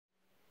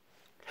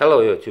Hello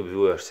YouTube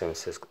viewers and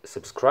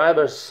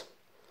subscribers.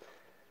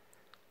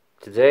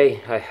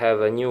 Today I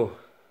have a new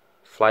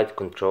flight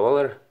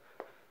controller.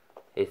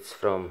 It's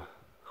from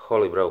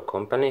Holybro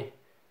company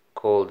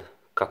called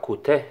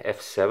Kakute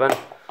F7.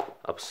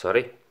 I'm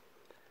sorry.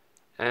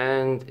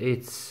 And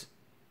it's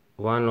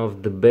one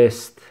of the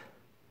best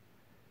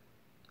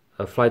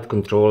flight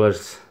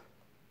controllers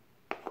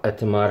at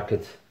the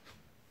market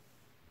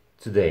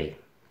today.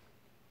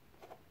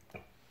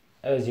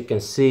 As you can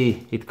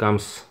see, it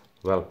comes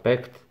well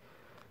packed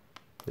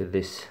with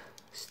this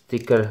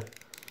sticker,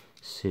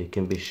 so you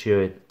can be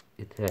sure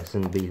it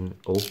hasn't been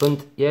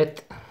opened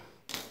yet.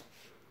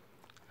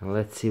 And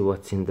let's see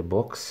what's in the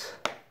box.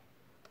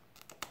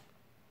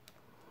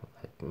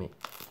 Let me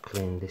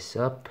clean this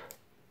up.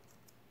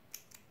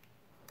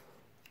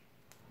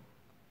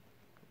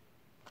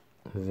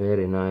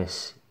 Very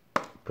nice,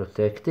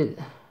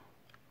 protected.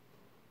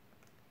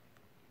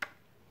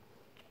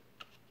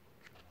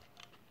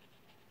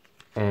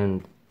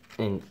 And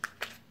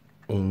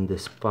in the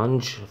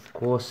sponge, of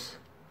course,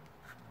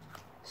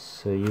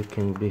 so you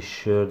can be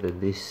sure that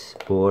this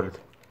board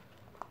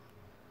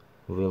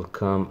will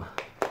come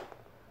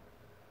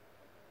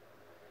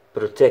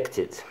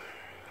protected.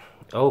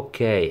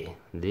 Okay,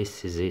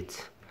 this is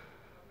it,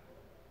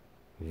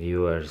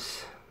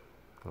 viewers.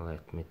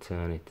 Let me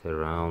turn it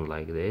around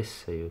like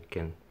this so you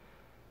can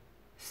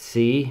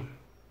see.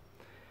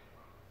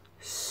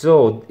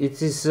 So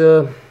it is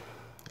a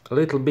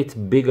little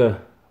bit bigger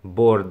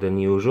board than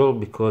usual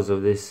because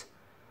of this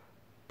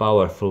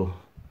powerful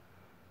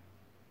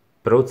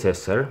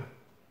processor,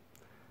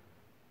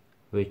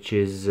 which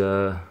is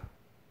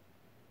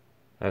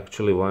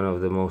actually one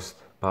of the most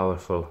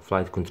powerful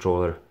flight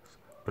controller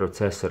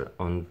processor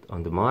on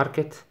the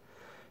market.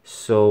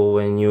 So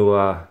when you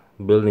are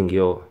building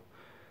your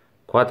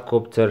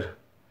quadcopter,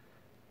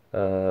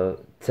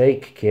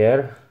 take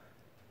care,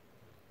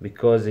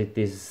 because it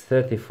is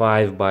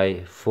 35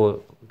 by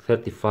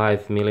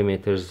 35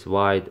 millimeters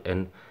wide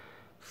and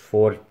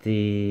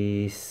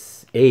 48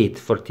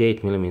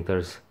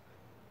 millimeters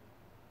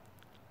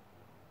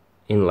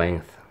in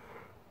length.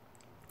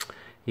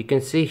 You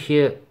can see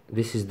here,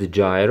 this is the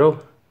gyro,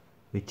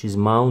 which is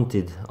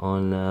mounted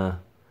on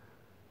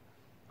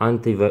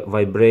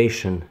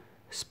anti-vibration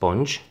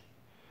sponge,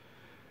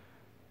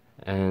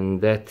 and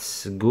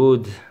that's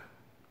good,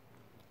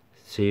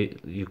 so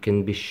you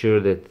can be sure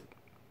that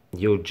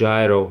your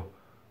gyro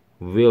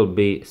will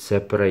be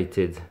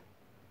separated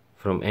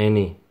from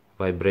any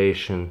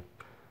vibrations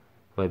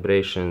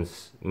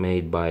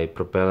made by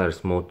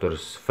propellers,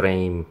 motors,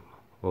 frame,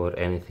 or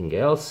anything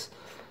else.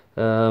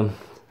 In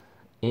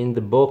the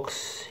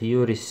box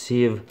you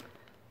receive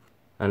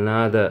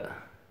another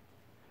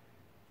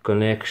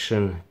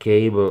connection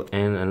cable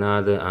and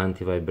another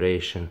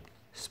anti-vibration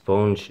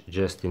sponge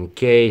just in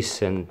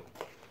case, and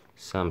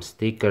some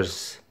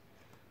stickers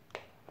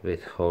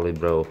with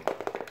Holybro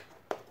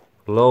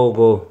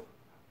logo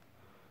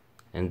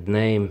and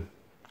name.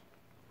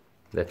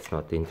 That's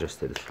not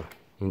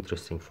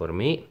interesting for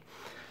me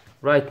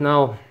right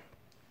now.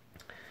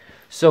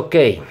 So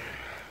okay,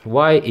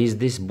 why is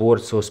this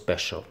board so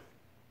special?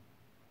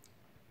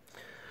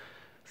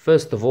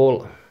 First of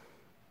all,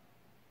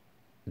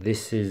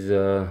 this is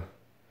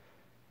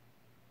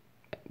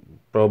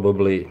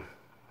probably,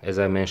 as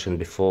I mentioned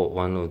before,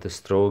 one of the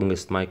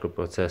strongest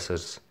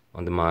microprocessors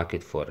on the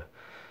market for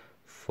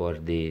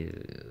the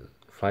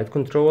flight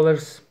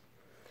controllers.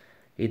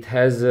 It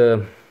has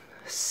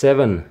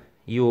 7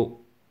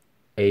 UARTs,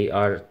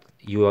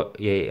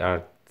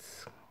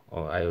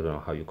 or I don't know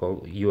how you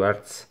call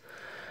UARTs,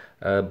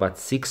 but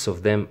 6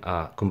 of them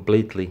are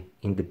completely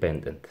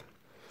independent.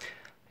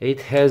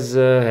 It has,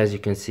 as you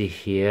can see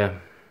here,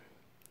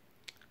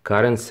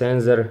 current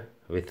sensor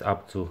with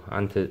up to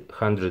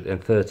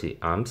 130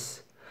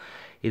 amps.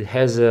 It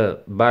has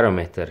a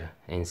barometer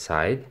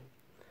inside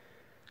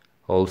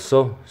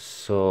also,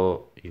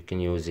 so you can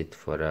use it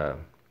for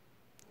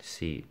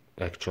see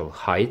actual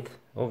height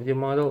of the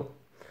model.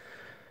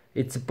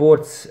 It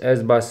supports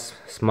S-Bus,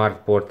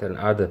 Smart Port and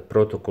other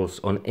protocols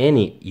on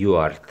any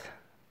UART,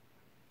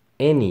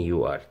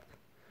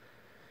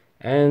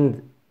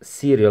 and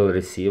serial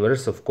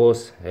receivers, of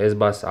course,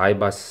 S-Bus,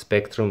 I-Bus,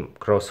 Spectrum,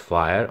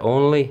 Crossfire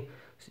only.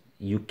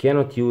 You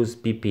cannot use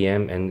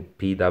PPM and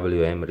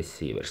PWM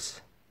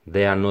receivers.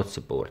 They are not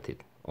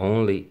supported,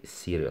 only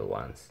serial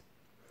ones.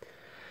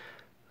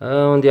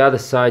 On the other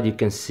side you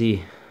can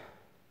see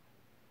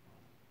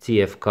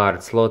TF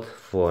card slot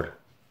for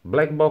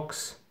black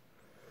box.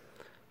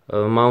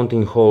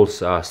 Mounting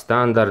holes are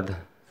standard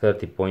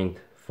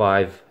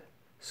 30.5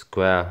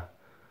 square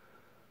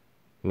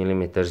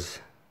millimeters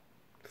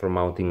for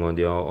mounting on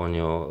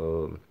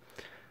your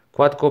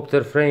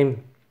quadcopter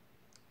frame.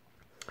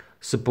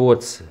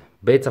 Supports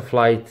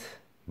Betaflight,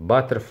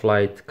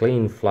 Butterflight,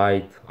 Clean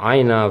Flight,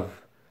 iNav.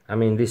 I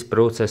mean, this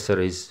processor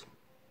is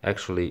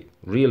actually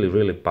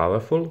really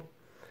powerful.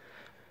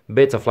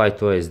 Betaflight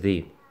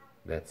OSD,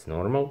 that's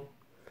normal.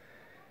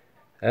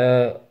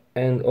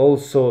 And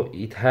also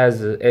it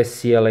has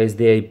SCL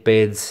SDA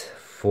pads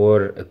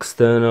for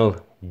external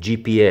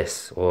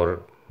GPS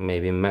or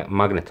maybe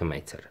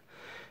magnetometer.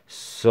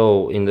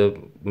 So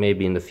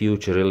maybe in the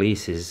future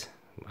releases,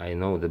 I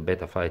know the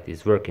Betaflight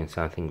is working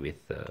something with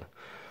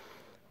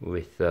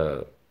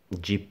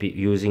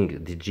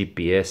using the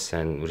GPS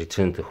and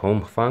return to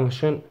home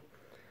function.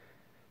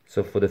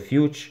 So for the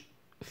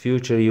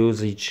future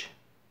usage,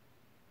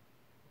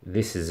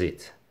 this is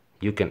it.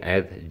 You can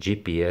add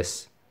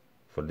GPS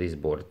for this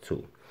board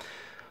too.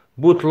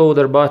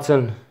 Bootloader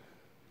button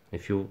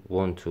if you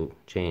want to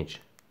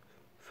change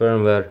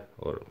firmware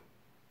or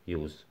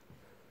use,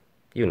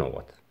 you know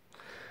what.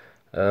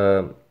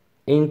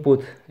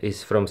 Input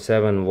is from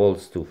 7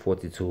 volts to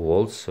 42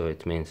 volts, so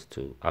it means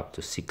to up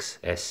to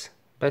 6S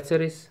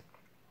batteries.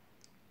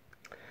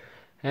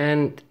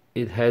 And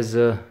it has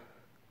a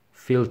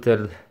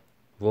filtered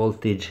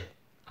voltage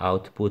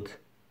output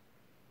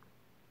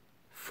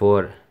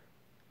for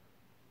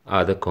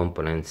other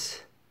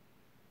components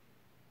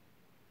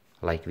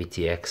like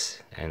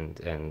VTX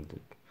and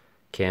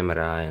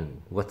camera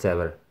and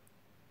whatever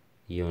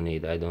you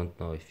need. I don't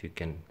know if you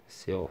can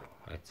see. Oh,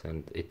 I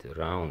turned it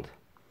around.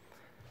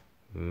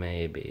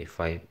 Maybe if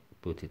I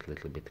put it a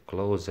little bit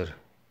closer,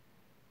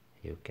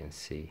 you can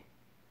see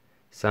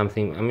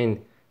something. I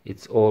mean,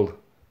 it's all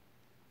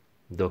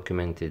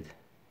documented.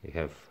 You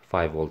have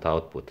 5 volt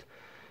output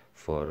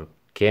for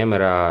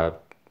camera,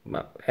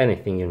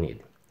 anything you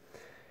need.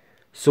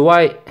 So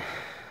why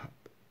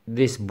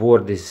this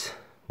board is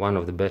one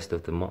of the best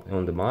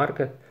on the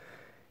market?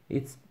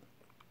 It's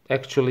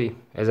actually,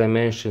 as I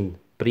mentioned,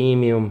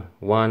 premium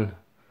one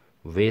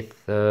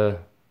with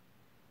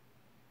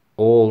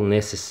all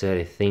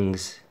necessary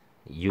things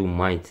you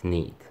might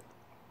need.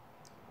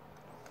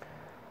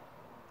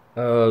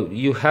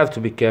 You have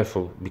to be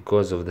careful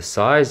because of the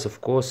size,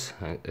 of course.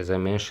 As I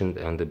mentioned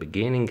on the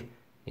beginning,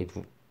 it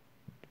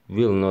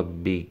will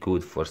not be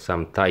good for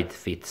some tight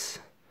fits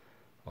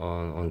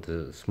on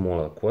the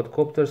smaller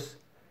quadcopters,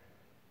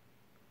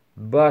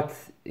 but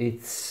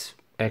it's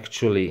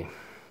actually,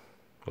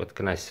 what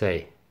can I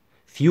say,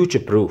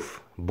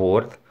 future-proof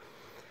board.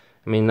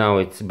 I mean, now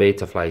it's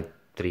Betaflight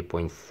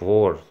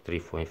 3.4,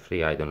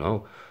 3.3, I don't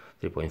know,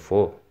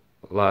 3.4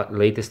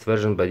 latest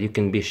version, but you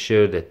can be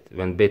sure that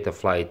when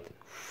Betaflight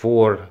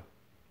 4,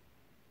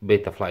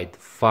 Betaflight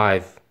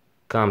 5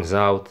 comes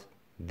out,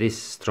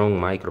 this strong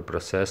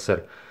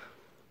microprocessor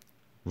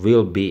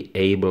will be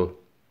able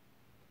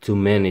to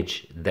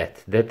manage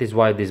that. That is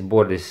why this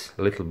board is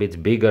a little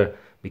bit bigger,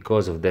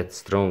 because of that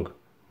strong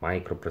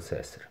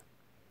microprocessor.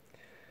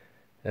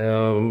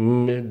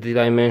 Did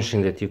I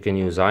mention that you can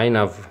use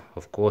iNav?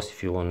 Of course,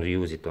 if you want to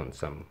use it on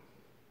some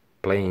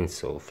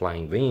planes or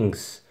flying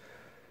wings.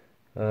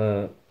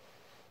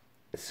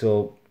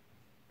 So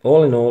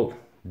all in all,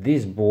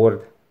 this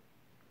board,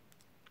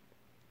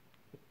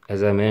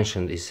 as I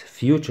mentioned, is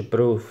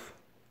future-proof.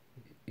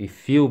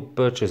 If you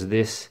purchase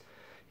this,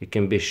 you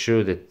can be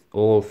sure that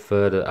all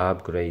further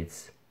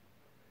upgrades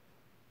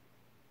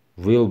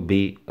will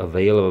be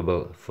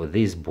available for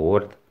this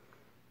board,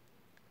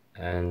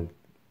 and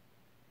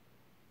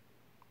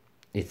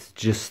it's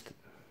just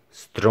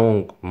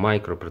strong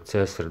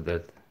microprocessor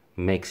that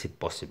makes it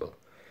possible.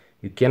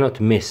 You cannot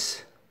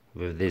miss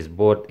with this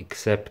board,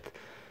 except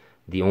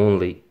the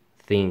only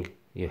thing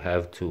you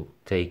have to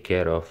take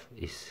care of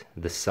is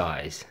the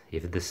size.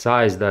 If the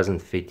size doesn't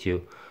fit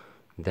you,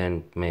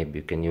 then maybe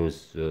you can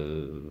use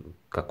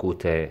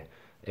Kakute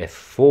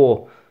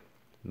F4,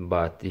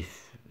 but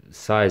if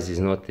size is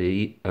not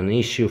an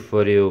issue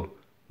for you,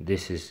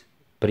 this is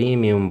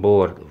premium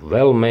board,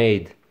 well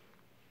made,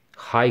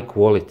 high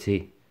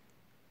quality,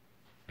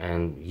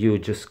 and you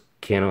just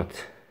cannot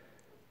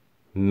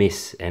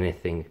miss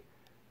anything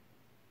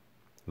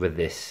with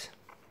this.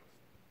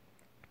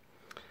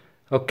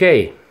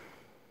 Okay,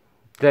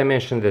 did I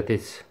mention that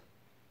it's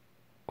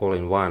all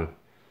in one?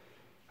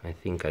 I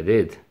think I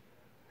did.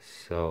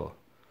 So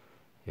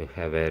you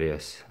have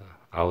various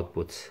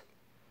outputs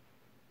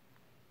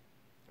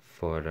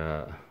for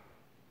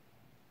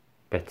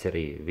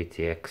battery,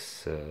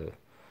 VTX,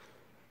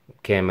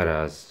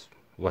 cameras,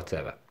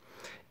 whatever.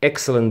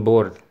 Excellent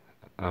board.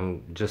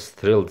 I'm just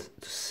thrilled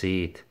to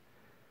see it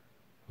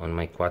on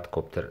my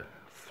quadcopter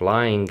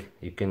flying.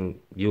 You can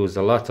use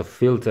a lot of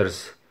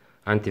filters,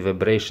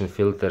 anti-vibration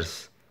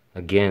filters.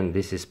 Again,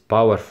 this is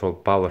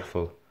powerful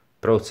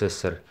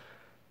processor,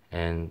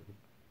 and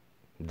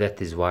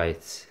that is why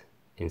it's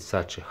in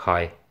such a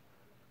high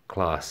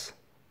class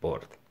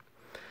board.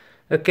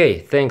 Okay,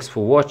 thanks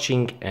for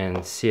watching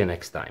and see you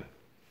next time.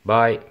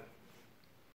 Bye.